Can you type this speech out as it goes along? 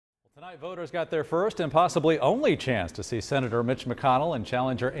Tonight, voters got their first and possibly only chance to see Senator Mitch McConnell and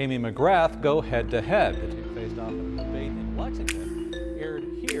challenger Amy McGrath go head-to-head. The two faced off in a debate in Lexington, aired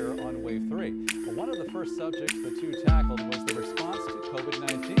here on Wave 3. Well, one of the first subjects the two tackled was the response to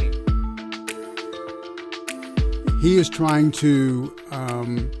COVID-19. He is trying to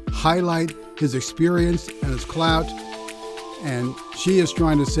highlight his experience and his clout, and she is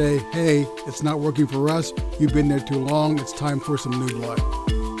trying to say, hey, it's not working for us. You've been there too long. It's time for some new blood.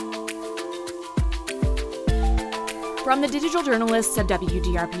 From the digital journalists at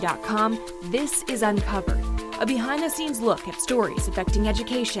WDRB.com, this is Uncovered, a behind-the-scenes look at stories affecting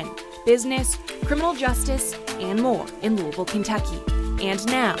education, business, criminal justice, and more in Louisville, Kentucky. And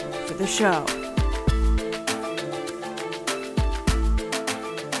now for the show.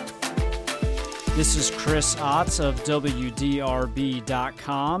 This is Chris Otts of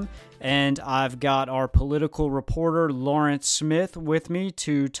WDRB.com, and I've got our political reporter Lawrence Smith with me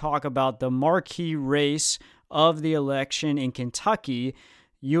to talk about the marquee race of the election in Kentucky,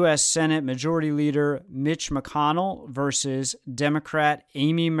 U.S. Senate Majority Leader Mitch McConnell versus Democrat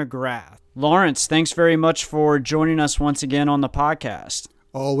Amy McGrath. Lawrence, thanks very much for joining us once again on the podcast.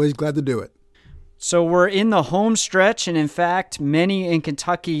 Always glad to do it. So we're in the home stretch, and in fact, many in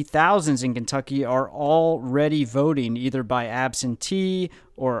Kentucky, thousands in Kentucky, are already voting, either by absentee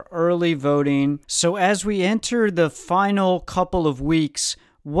or early voting. So as we enter the final couple of weeks,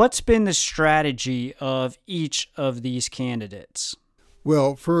 what's been the strategy of each of these candidates?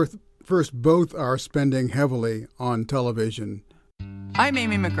 Well, first, both are spending heavily on television. I'm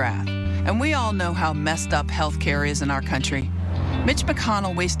Amy McGrath, and we all know how messed up healthcare is in our country. Mitch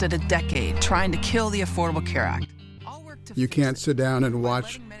McConnell wasted a decade trying to kill the Affordable Care Act. You can't sit down and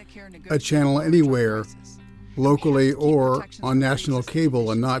watch a channel anywhere, locally or on national cable,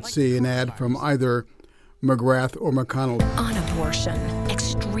 and not see an ad from either McGrath or McConnell. On abortion,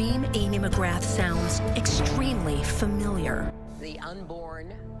 extreme Amy McGrath sounds extremely familiar. The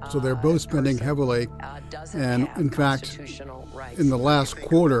unborn. So they're both spending heavily, and in fact, in the last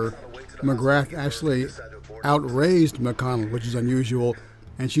quarter, McGrath actually outraised McConnell, which is unusual,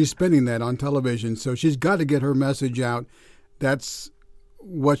 and she's spending that on television. So she's got to get her message out. That's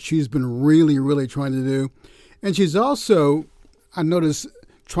what she's been really, really trying to do. And she's also, I noticed,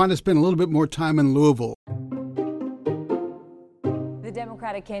 trying to spend a little bit more time in Louisville. The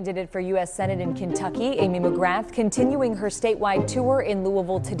Democratic candidate for U.S. Senate in Kentucky, Amy McGrath, continuing her statewide tour in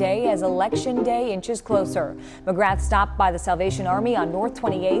Louisville today as Election Day inches closer. McGrath stopped by the Salvation Army on North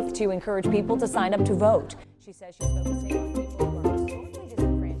 28th to encourage people to sign up to vote. She says she's focusing on people who are historically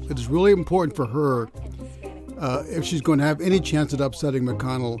disenfranchised. It is really important for her, if she's going to have any chance at upsetting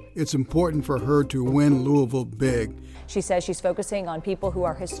McConnell, it's important for her to win Louisville big. She says she's focusing on people who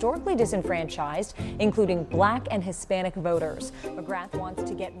are historically disenfranchised, including Black and Hispanic voters. McGrath wants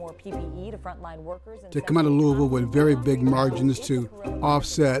to get more PPE to frontline workers. To come out of Louisville with very big margins to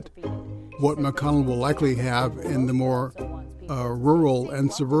offset what McConnell will likely have in the more rural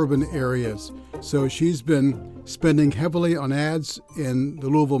and suburban areas. So she's been spending heavily on ads in the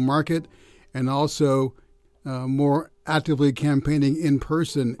Louisville market and also more actively campaigning in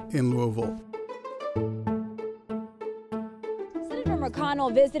person in Louisville.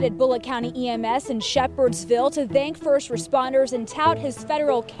 McConnell visited Bullitt County EMS in Shepherdsville to thank first responders and tout his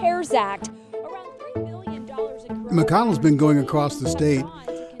federal CARES Act. Around $3 billion in McConnell's been going across the state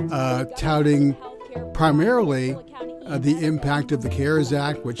touting primarily the impact of the CARES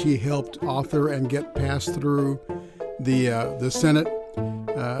Act, which he helped author and get passed through the Senate,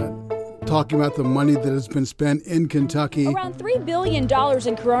 talking about the money that has been spent in Kentucky. Around $3 billion in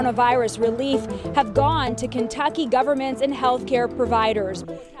coronavirus relief have gone to Kentucky governments and healthcare providers.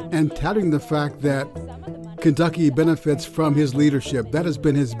 And touting the fact that Kentucky benefits from his leadership. That has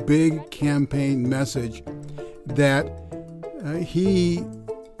been his big campaign message, that he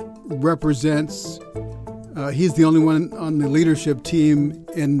represents, he's the only one on the leadership team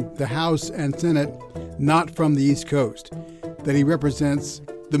in the House and Senate not from the East Coast, that he represents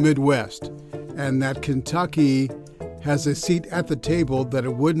the Midwest, and that Kentucky has a seat at the table that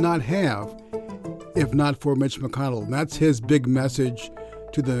it would not have if not for Mitch McConnell. And that's his big message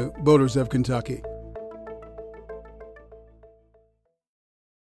to the voters of Kentucky.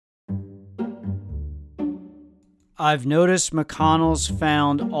 I've noticed McConnell's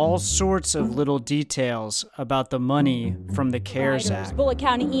found all sorts of little details about the money from the CARES Act. Bullitt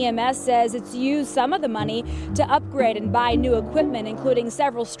County EMS says it's used some of the money to upgrade and buy new equipment, including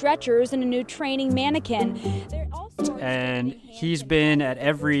several stretchers and a new training mannequin. And he's been at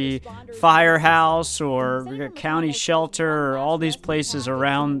every firehouse or county shelter or all these places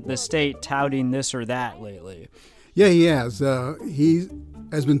around the state touting this or that lately. Yeah, he has. He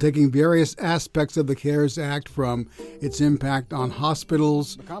has been taking various aspects of the CARES Act, from its impact on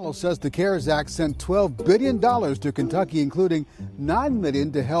hospitals. McConnell says the CARES Act sent $12 billion to Kentucky, including $9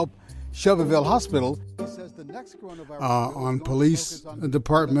 million to help Shelbyville Hospital. He says the next coronavirus on police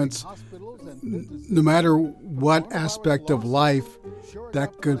departments, no matter what aspect of life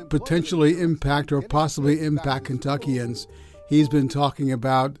that could potentially impact or possibly impact Kentuckians, he's been talking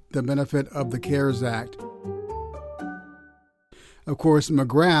about the benefit of the CARES Act. Of course,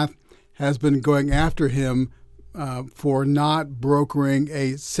 McGrath has been going after him for not brokering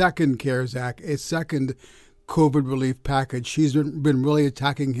a second CARES Act, a second COVID relief package. She's been really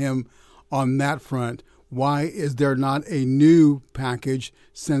attacking him on that front. Why is there not a new package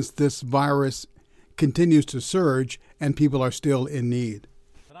since this virus continues to surge and people are still in need?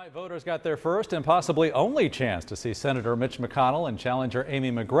 Tonight, voters got their first and possibly only chance to see Senator Mitch McConnell and challenger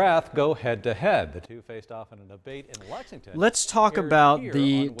Amy McGrath go head-to-head. The two faced off in a debate in Lexington. Let's talk about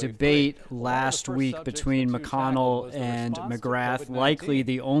the debate last week between McConnell and McGrath, likely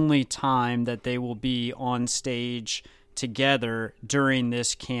the only time that they will be on stage together during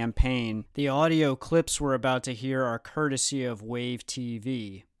this campaign. The audio clips we're about to hear are courtesy of Wave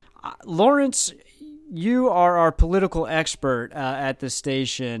TV. Lawrence, you are our political expert at the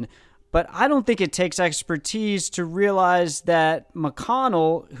station, but I don't think it takes expertise to realize that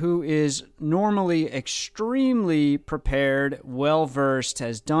McConnell, who is normally extremely prepared, well-versed,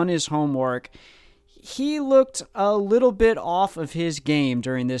 has done his homework, he looked a little bit off of his game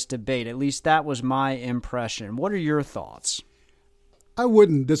during this debate. At least that was my impression. What are your thoughts? I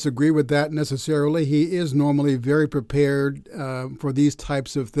wouldn't disagree with that necessarily. He is normally very prepared for these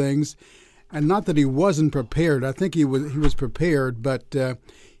types of things. And not that he wasn't prepared. I think he was prepared, but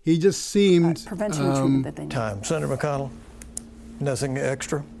he just seemed... Time. Senator McConnell, nothing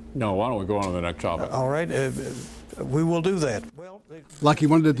extra? No, why don't we go on to the next topic? All right. We will do that. Like he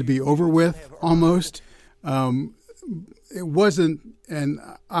wanted it to be over with, almost. It wasn't, and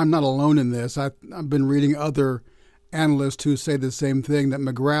I'm not alone in this. I've been reading other analysts who say the same thing, that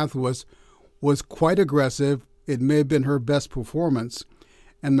McGrath was quite aggressive. It may have been her best performance.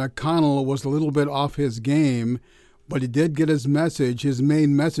 And McConnell was a little bit off his game, but he did get his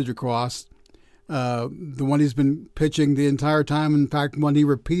main message across, the one he's been pitching the entire time. In fact, one he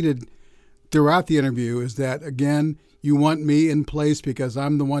repeated throughout the interview is that, again, you want me in place because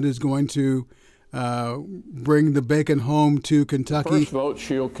I'm the one who's going to bring the bacon home to Kentucky. The first vote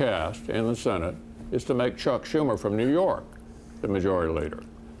she'll cast in the Senate is to make Chuck Schumer from New York the majority leader,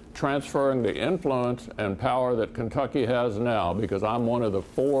 transferring the influence and power that Kentucky has now, because I'm one of the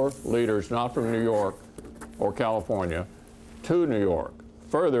 4 leaders not from New York or California, to New York,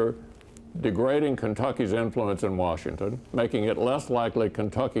 further degrading Kentucky's influence in Washington, making it less likely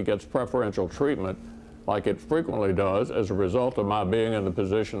Kentucky gets preferential treatment like it frequently does as a result of my being in the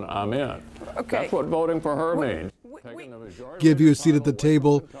position I'm in. Okay. That's what voting for her means. Give you a seat at the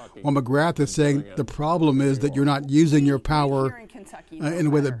table, while McGrath is saying the problem is that you're not using your power in a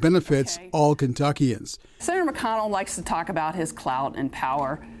way that benefits all Kentuckians. Senator McConnell likes to talk about his clout and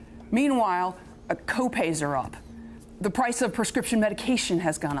power. Meanwhile, co-pays are up. The price of prescription medication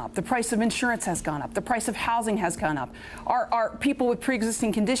has gone up. The price of insurance has gone up. The price of housing has gone up. Our people with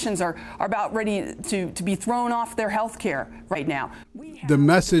pre-existing conditions are about ready to be thrown off their health care right now. The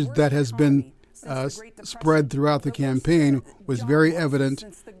message that has been spread throughout the campaign was very evident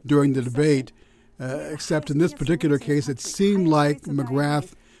during the debate, except in this particular case, it seemed like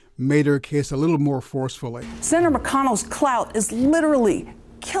McGrath made her case a little more forcefully. Senator McConnell's clout is literally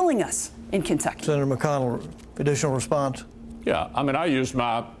killing us in Kentucky. Senator McConnell, additional response? Yeah, I mean, I used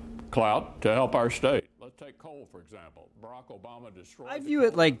my clout to help our state. Let's take coal, for example. Barack Obama destroyed... I view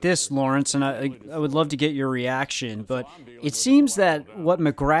it like this, Lawrence, and I would love to get your reaction, but it seems that what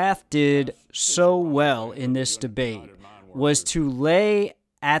McGrath did so well in this debate was to lay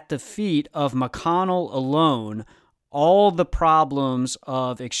at the feet of McConnell alone all the problems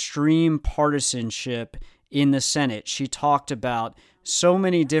of extreme partisanship in the Senate. She talked about so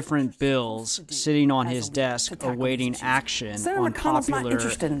many different bills sitting on his desk awaiting action on popular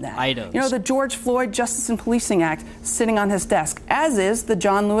items. You know, the George Floyd Justice and Policing Act sitting on his desk, as is the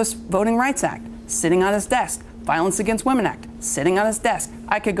John Lewis Voting Rights Act sitting on his desk, Violence Against Women Act sitting on his desk.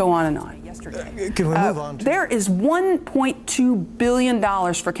 I could go on and on. Yesterday, can we move on? There is $1.2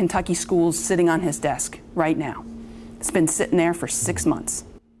 billion for Kentucky schools sitting on his desk right now. It's been sitting there for 6 months.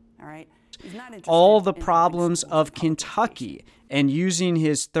 All right. All the problems of Kentucky, and using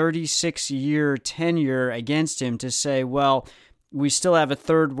his 36-year tenure against him to say, well, We still have a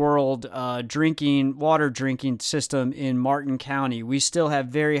third world water drinking system in Martin County. We still have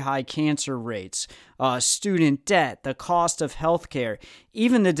very high cancer rates, student debt, the cost of healthcare,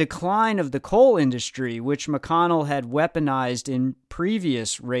 even the decline of the coal industry, which McConnell had weaponized in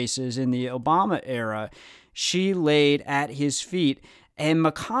previous races in the Obama era. She laid at his feet. And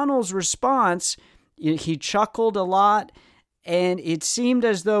McConnell's response, he chuckled a lot, and it seemed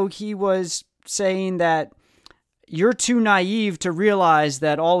as though he was saying that you're too naive to realize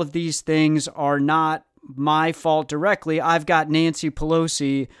that all of these things are not my fault directly. I've got Nancy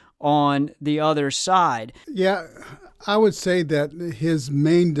Pelosi on the other side. Yeah, I would say that his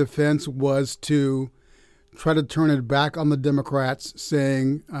main defense was to try to turn it back on the Democrats,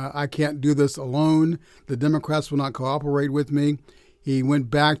 saying, I can't do this alone. The Democrats will not cooperate with me. He went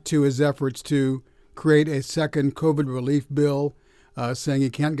back to his efforts to create a second COVID relief bill, saying he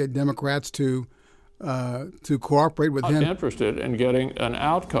can't get Democrats to cooperate with him. I'm interested in getting an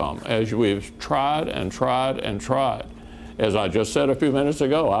outcome, as we've tried and tried and tried. As I just said a few minutes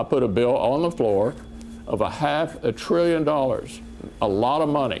ago, I put a bill on the floor of $500 billion, a lot of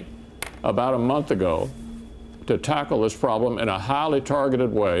money, about a month ago, to tackle this problem in a highly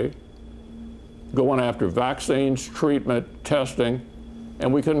targeted way, going after vaccines, treatment, testing,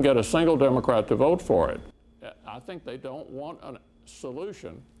 and we couldn't get a single Democrat to vote for it. I think they don't want a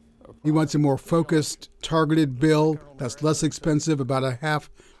solution. He wants a more focused, targeted bill that's less expensive, about $500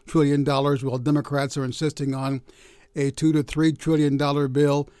 billion, while Democrats are insisting on a $2 to $3 trillion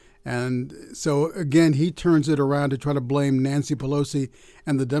bill. And so, again, he turns it around to try to blame Nancy Pelosi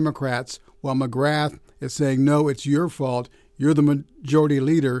and the Democrats, while McGrath is saying, no, it's your fault. You're the majority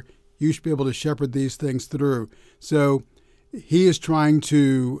leader. You should be able to shepherd these things through. So he is trying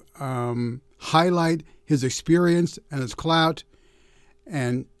to highlight his experience and his clout.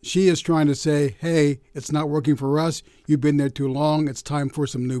 And she is trying to say, hey, it's not working for us. You've been there too long. It's time for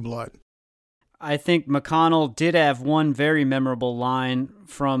some new blood. I think McConnell did have one very memorable line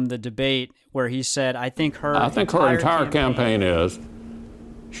from the debate where he said, I think her entire campaign is,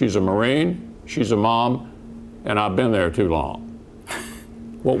 she's a Marine, she's a mom, and I've been there too long.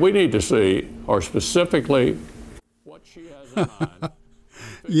 What we need to see are specifically what she has in mind.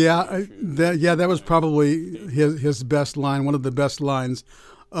 That was probably his best line, one of the best lines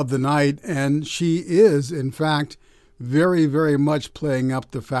of the night. And she is, in fact, very, very much playing up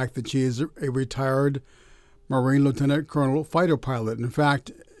the fact that she is a retired Marine Lieutenant Colonel fighter pilot. In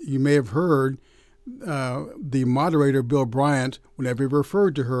fact, you may have heard the moderator, Bill Bryant, whenever he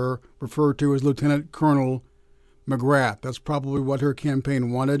referred to as Lieutenant Colonel McGrath. That's probably what her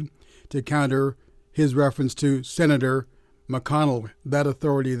campaign wanted, to counter his reference to Senator McConnell, that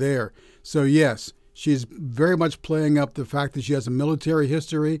authority there. So, yes, she's very much playing up the fact that she has a military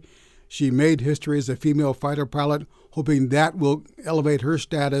history. She made history as a female fighter pilot, hoping that will elevate her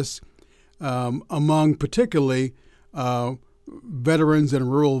status among particularly veterans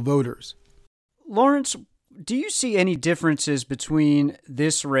and rural voters. Lawrence, do you see any differences between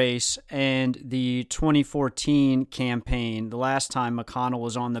this race and the 2014 campaign, the last time McConnell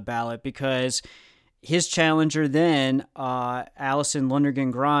was on the ballot? Because his challenger then, Allison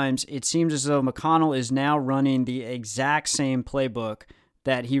Lundergan Grimes, it seems as though McConnell is now running the exact same playbook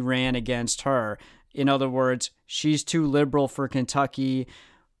that he ran against her. In other words, she's too liberal for Kentucky.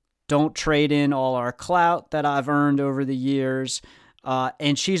 Don't trade in all our clout that I've earned over the years.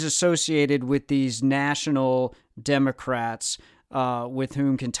 And she's associated with these national Democrats with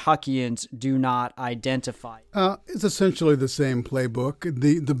whom Kentuckians do not identify. It's essentially the same playbook.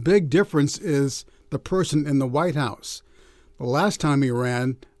 The big difference is the person in the White House. The last time he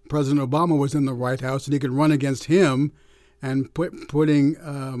ran, President Obama was in the White House, and he could run against him and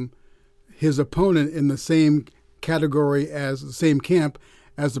putting his opponent in the same category, as the same camp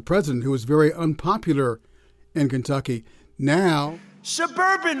as the president, who was very unpopular in Kentucky. Now,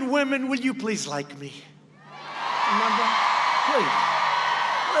 suburban women, will you please like me? Remember?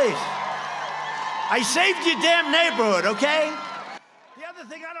 Please. I saved your damn neighborhood, okay? The other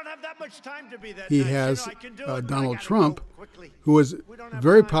thing, I don't have that much time to be that he nice. has Donald Trump, who was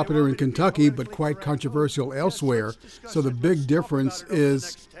very popular in Kentucky but quite controversial elsewhere. So the big difference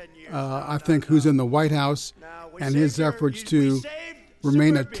is, I think, who's in the White House and his efforts to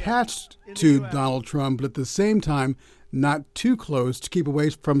remain attached to Donald Trump, but at the same time not too close, to keep away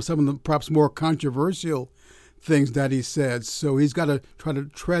from some of the perhaps more controversial things that he said. So he's got to try to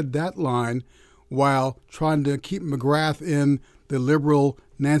tread that line while trying to keep McGrath in the liberal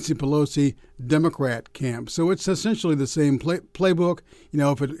Nancy Pelosi Democrat camp. So it's essentially the same playbook. You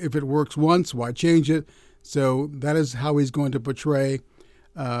know, if it works once, why change it? So that is how he's going to portray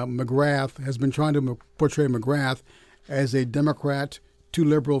McGrath, has been trying to portray McGrath. as a Democrat, too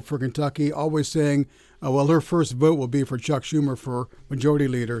liberal for Kentucky, always saying, well, her first vote will be for Chuck Schumer for majority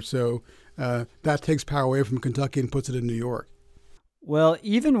leader. So that takes power away from Kentucky and puts it in New York. Well,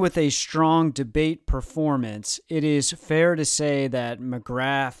 even with a strong debate performance, it is fair to say that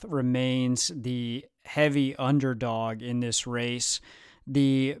McGrath remains the heavy underdog in this race.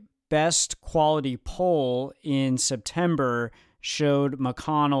 The best quality poll in September showed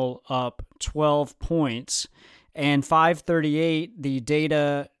McConnell up 12 points, and 538, the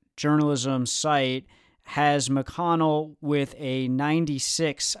data journalism site, has McConnell with a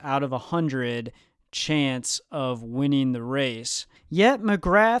 96 out of 100 chance of winning the race. Yet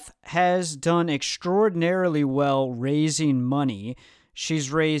McGrath has done extraordinarily well raising money.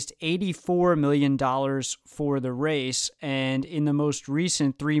 She's raised $84 million for the race, and in the most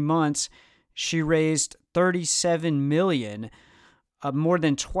recent 3 months, she raised $37 million, more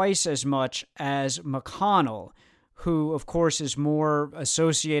than twice as much as McConnell, who, of course, is more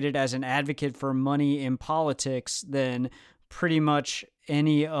associated as an advocate for money in politics than pretty much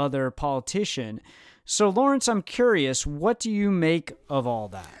any other politician. So, Lawrence, I'm curious, what do you make of all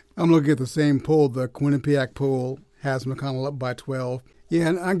that? I'm looking at the same poll. The Quinnipiac poll has McConnell up by 12. Yeah,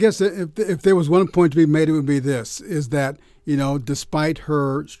 and I guess if there was one point to be made, it would be this, is that, despite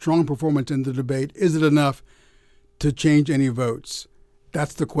her strong performance in the debate, is it enough to change any votes?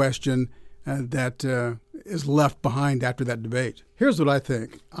 That's the question that is left behind after that debate. Here's what I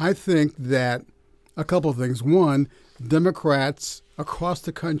think. I think that a couple of things. One, Democrats across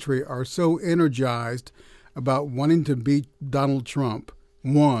the country are so energized about wanting to beat Donald Trump,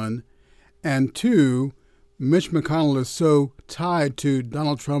 one, and two, Mitch McConnell is so tied to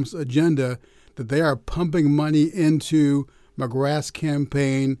Donald Trump's agenda that they are pumping money into McGrath's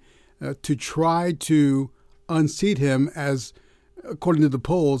campaign to try to unseat him as, according to the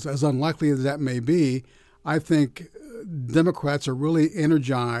polls, as unlikely as that may be. I think Democrats are really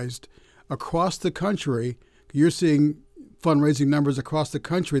energized across the country. You're seeing fundraising numbers across the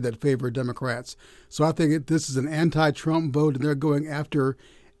country that favor Democrats. So I think this is an anti-Trump vote, and they're going after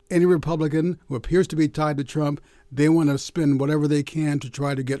any Republican who appears to be tied to Trump. They want to spend whatever they can to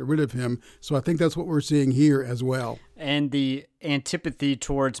try to get rid of him. So I think that's what we're seeing here as well. And the antipathy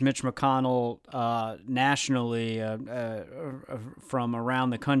towards Mitch McConnell nationally from around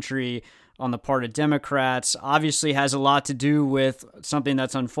the country on the part of Democrats obviously has a lot to do with something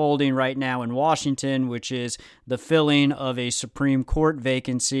that's unfolding right now in Washington, which is the filling of a Supreme Court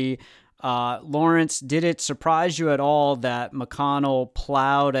vacancy. Lawrence, did it surprise you at all that McConnell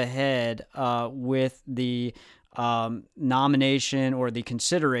plowed ahead with the nomination, or the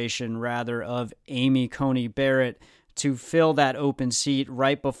consideration, rather, of Amy Coney Barrett to fill that open seat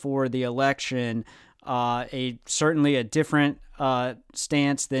right before the election? Certainly a different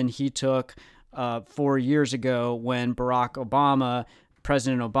stance than he took 4 years ago when President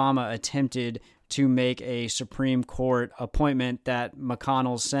Obama attempted to make a Supreme Court appointment that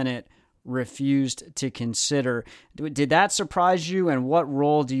McConnell's Senate refused to consider. Did that surprise you, and what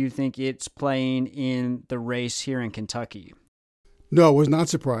role do you think it's playing in the race here in Kentucky? No, I was not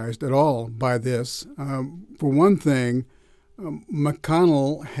surprised at all by this. For one thing,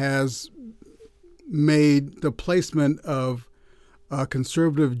 McConnell has made the placement of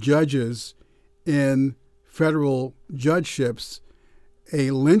conservative judges in federal judgeships a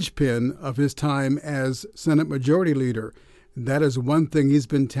linchpin of his time as Senate Majority Leader. That is one thing he's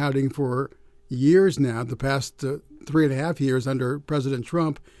been touting for years now, the past 3.5 years under President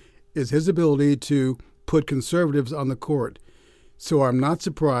Trump, is his ability to put conservatives on the court. So I'm not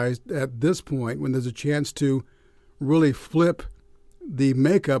surprised at this point, when there's a chance to really flip the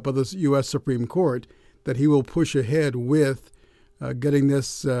makeup of the U.S. Supreme Court, that he will push ahead with getting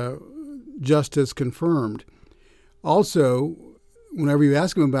this justice confirmed. Also, whenever you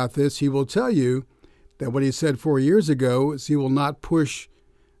ask him about this, he will tell you that what he said 4 years ago is he will not push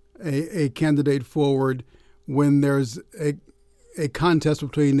a candidate forward when there's a contest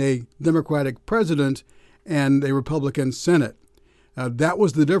between a Democratic president and a Republican Senate. That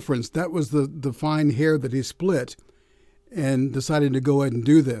was the difference. That was the fine hair that he split and decided to go ahead and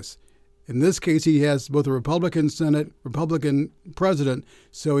do this. In this case, he has both a Republican Senate, Republican president,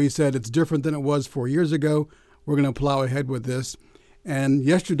 so he said it's different than it was 4 years ago. We're going to plow ahead with this. And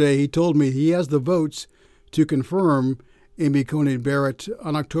yesterday he told me he has the votes to confirm Amy Coney Barrett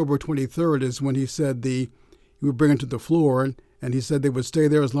on October 23rd is when he said he would bring it to the floor, and he said they would stay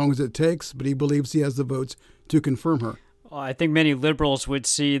there as long as it takes, but he believes he has the votes to confirm her. Well, I think many liberals would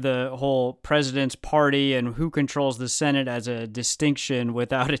see the whole president's party and who controls the Senate as a distinction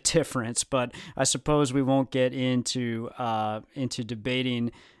without a difference, but I suppose we won't get into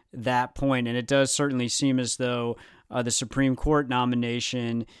debating that point. And it does certainly seem as though the Supreme Court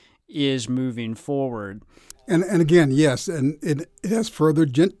nomination is moving forward. And again, yes, and it has further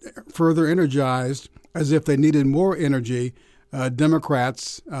energized, as if they needed more energy,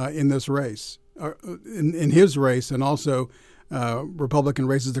 Democrats in this race, in his race, and also Republican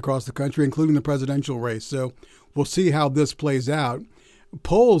races across the country, including the presidential race. So we'll see how this plays out.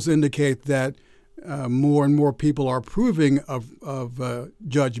 Polls indicate that more and more people are approving of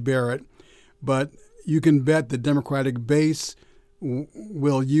Judge Barrett, but you can bet the Democratic base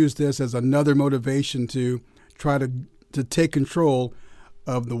will use this as another motivation to try to take control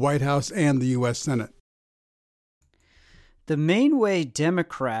of the White House and the U.S. Senate. The main way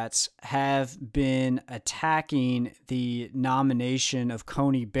Democrats have been attacking the nomination of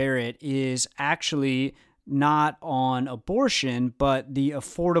Coney Barrett is actually not on abortion, but the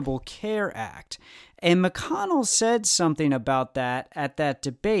Affordable Care Act. And McConnell said something about that at that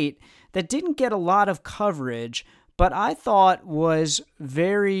debate that didn't get a lot of coverage, but I thought was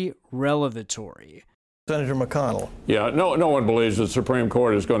very revelatory. Senator McConnell. Yeah, no one believes the Supreme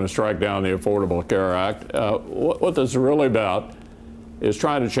Court is going to strike down the Affordable Care Act. What this is really about is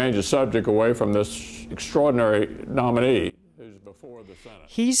trying to change the subject away from this extraordinary nominee who's before the Senate.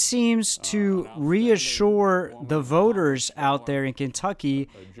 He seems to reassure the voters out there in Kentucky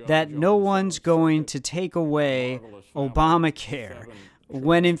that no one's going to take away Obamacare,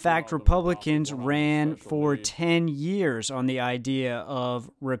 when in fact Republicans ran for 10 years on the idea of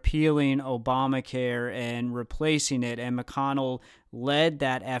repealing Obamacare and replacing it, and McConnell led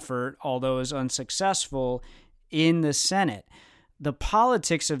that effort, although it was unsuccessful, in the Senate. The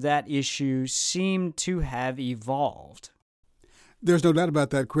politics of that issue seem to have evolved. There's no doubt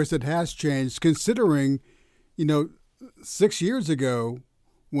about that, Chris. It has changed, considering, 6 years ago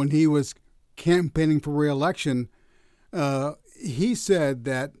when he was campaigning for re-election, he said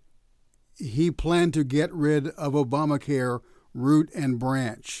that he planned to get rid of Obamacare root and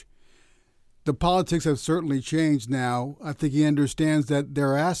branch. The politics have certainly changed now. I think he understands that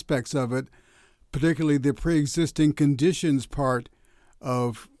there are aspects of it, particularly the pre-existing conditions part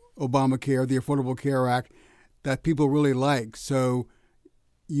of Obamacare, the Affordable Care Act, that people really like. So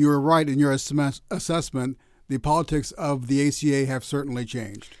you're right in your assessment. The politics of the ACA have certainly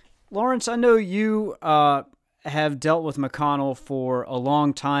changed. Lawrence, I know you have dealt with McConnell for a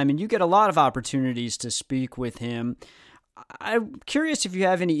long time, and you get a lot of opportunities to speak with him. I'm curious if you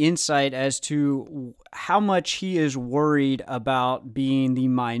have any insight as to how much he is worried about being the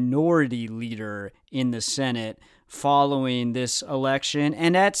minority leader in the Senate following this election.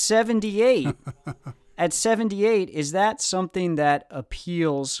 And at 78, is that something that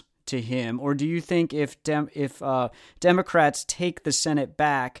appeals to him, or do you think if Democrats take the Senate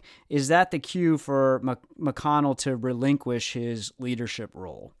back, is that the cue for McConnell to relinquish his leadership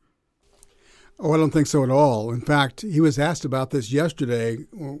role? Oh, I don't think so at all. In fact, he was asked about this yesterday.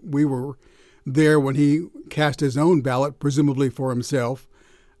 We were there when he cast his own ballot, presumably for himself,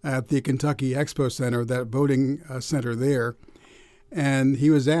 at the Kentucky Expo Center, that voting center there. And he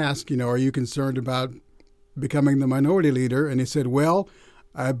was asked, are you concerned about becoming the minority leader? And he said, well,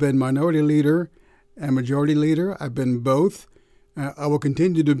 I've been minority leader and majority leader. I've been both. I will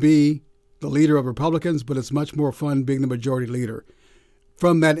continue to be the leader of Republicans, but it's much more fun being the majority leader.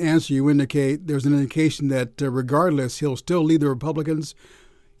 From that answer, there's an indication that regardless, he'll still lead the Republicans.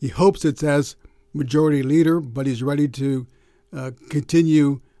 He hopes it's as majority leader, but he's ready to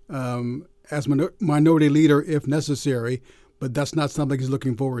continue as minority leader if necessary. But that's not something he's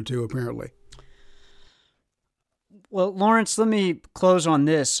looking forward to, apparently. Well, Lawrence, let me close on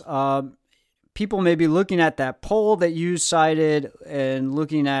this. People may be looking at that poll that you cited and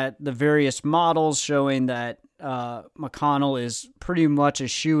looking at the various models showing that McConnell is pretty much a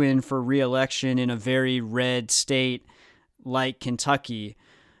shoo-in for re-election in a very red state like Kentucky.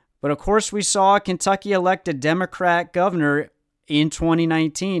 But of course, we saw Kentucky elect a Democrat governor in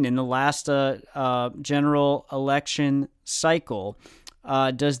 2019 in the last general election cycle.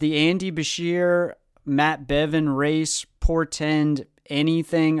 Does the Andy Beshear Matt Bevin race portend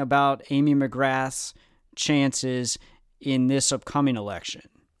anything about Amy McGrath's chances in this upcoming election?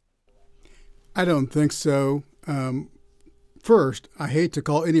 I don't think so. First, I hate to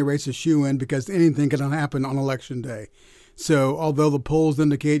call any race a shoo-in because anything can happen on Election Day. So although the polls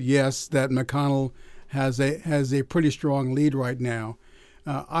indicate, yes, that McConnell has a pretty strong lead right now,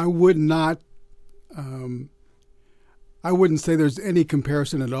 I wouldn't say there's any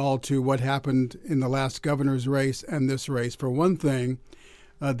comparison at all to what happened in the last governor's race and this race. For one thing,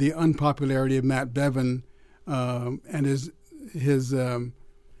 the unpopularity of Matt Bevin and his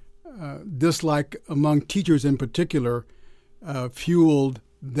dislike among teachers in particular fueled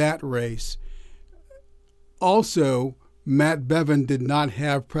that race. Also, Matt Bevin did not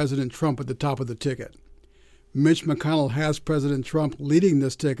have President Trump at the top of the ticket. Mitch McConnell has President Trump leading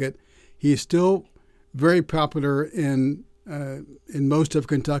this ticket. He is still very popular in most of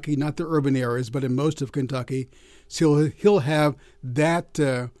Kentucky, not the urban areas, but in most of Kentucky. So he'll have that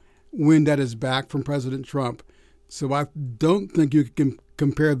wind at his back from President Trump. So I don't think you can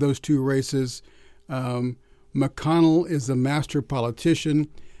compare those two races. McConnell is a master politician.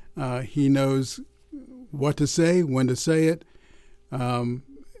 He knows what to say, when to say it,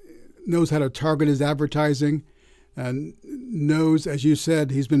 knows how to target his advertising, and knows, as you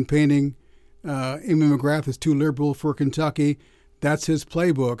said, he's been painting Amy McGrath as too liberal for Kentucky. That's his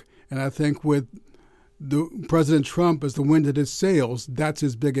playbook. And I think with President Trump as the wind at his sails, that's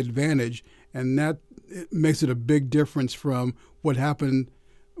his big advantage. And that it makes it a big difference from what happened,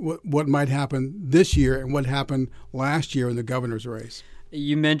 what might happen this year and what happened last year in the governor's race.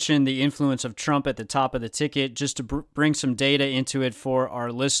 You mentioned the influence of Trump at the top of the ticket. Just to bring some data into it for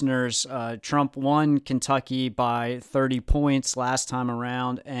our listeners, Trump won Kentucky by 30 points last time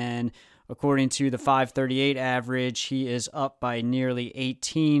around, and according to the 538 average, he is up by nearly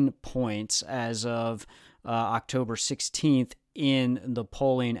 18 points as of October 16th in the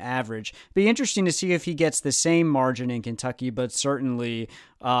polling average. Be interesting to see if he gets the same margin in Kentucky, but certainly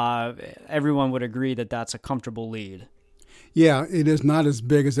everyone would agree that that's a comfortable lead. Yeah, it is not as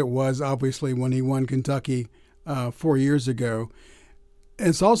big as it was, obviously, when he won Kentucky 4 years ago.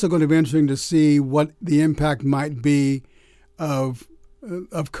 It's also going to be interesting to see what the impact might be of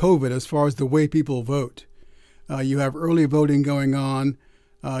COVID as far as the way people vote. You have early voting going on.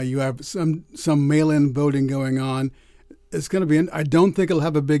 You have some mail-in voting going on. It's going to be. I don't think it'll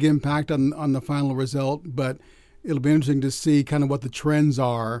have a big impact on the final result, but it'll be interesting to see kind of what the trends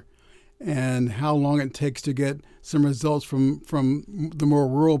are and how long it takes to get some results from the more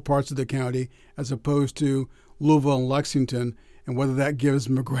rural parts of the county as opposed to Louisville and Lexington, and whether that gives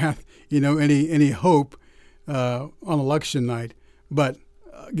McGrath, any hope on election night. But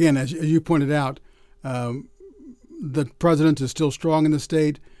again, as you pointed out, the president is still strong in the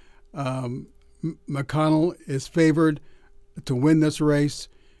state. McConnell is favored to win this race.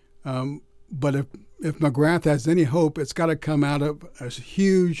 But if McGrath has any hope, it's got to come out of a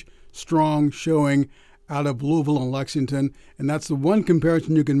huge, strong showing out of Louisville and Lexington. And that's the one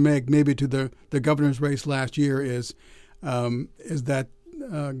comparison you can make maybe to the governor's race last year is that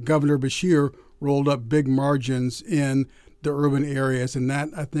Governor Beshear rolled up big margins in the urban areas. And that,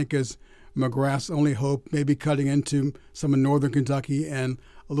 I think, is McGrath's only hope, maybe cutting into some of northern Kentucky and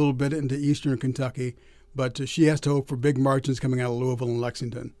a little bit into eastern Kentucky. But she has to hope for big margins coming out of Louisville and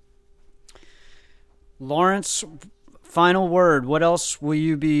Lexington. Lawrence, final word. What else will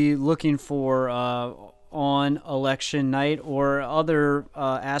you be looking for on election night or other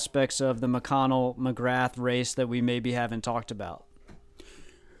aspects of the McConnell-McGrath race that we maybe haven't talked about?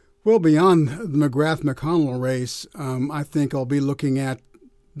 Well, beyond the McGrath-McConnell race, I think I'll be looking at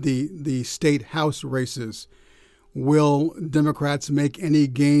the state house races. Will Democrats make any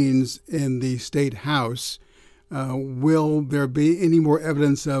gains in the state house? Will there be any more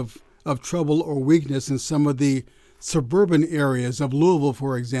evidence of trouble or weakness in some of the suburban areas of Louisville,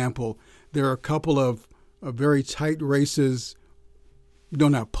 for example? There are a couple of very tight races,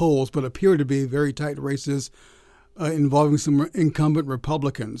 don't have polls, but appear to be very tight races involving some incumbent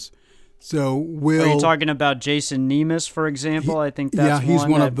Republicans. So are you talking about Jason Nemes, for example? I think that's he's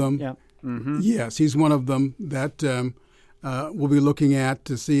one that, of them. Yeah. Mm-hmm. Yes, he's one of them that we'll be looking at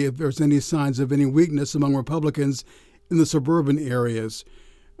to see if there's any signs of any weakness among Republicans in the suburban areas.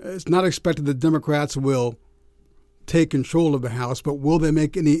 It's not expected that Democrats will take control of the House, but will they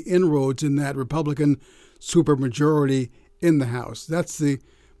make any inroads in that Republican supermajority in the House?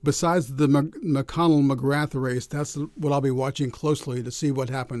 Besides the McConnell-McGrath race, that's what I'll be watching closely to see what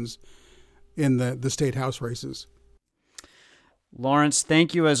happens in the state House races. Lawrence,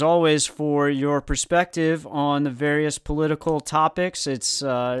 thank you as always for your perspective on the various political topics. It's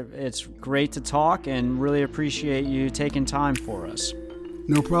great to talk and really appreciate you taking time for us.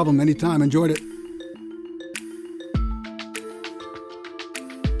 No problem. Anytime. Enjoyed it.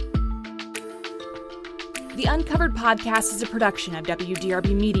 The Uncovered Podcast is a production of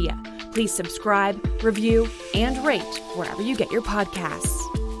WDRB Media. Please subscribe, review, and rate wherever you get your podcasts.